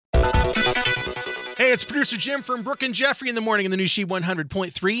Hey, it's producer Jim from Brooke and Jeffrey in the morning in the new She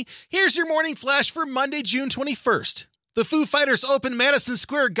 100.3. Here's your morning flash for Monday, June 21st. The Foo Fighters opened Madison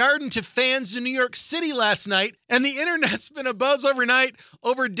Square Garden to fans in New York City last night, and the internet's been abuzz overnight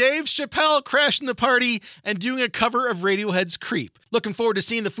over Dave Chappelle crashing the party and doing a cover of Radiohead's Creep. Looking forward to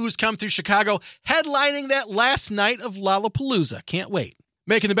seeing the Foos come through Chicago, headlining that last night of Lollapalooza. Can't wait.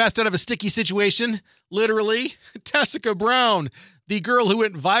 Making the best out of a sticky situation, literally, Tessica Brown, the girl who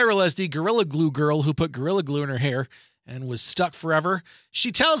went viral as the Gorilla Glue girl who put Gorilla Glue in her hair and was stuck forever.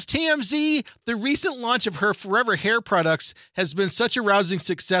 She tells TMZ the recent launch of her Forever Hair products has been such a rousing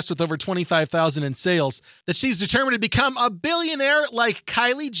success with over $25,000 in sales that she's determined to become a billionaire like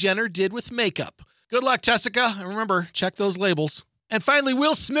Kylie Jenner did with makeup. Good luck, Tessica. And remember, check those labels. And finally,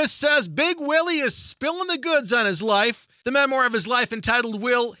 Will Smith says Big Willie is spilling the goods on his life. The memoir of his life entitled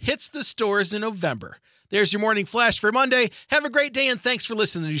Will hits the stores in November. There's your morning flash for Monday. Have a great day, and thanks for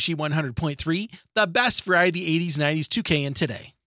listening to She 100.3, the best variety of the 80s, 90s, 2K, and today.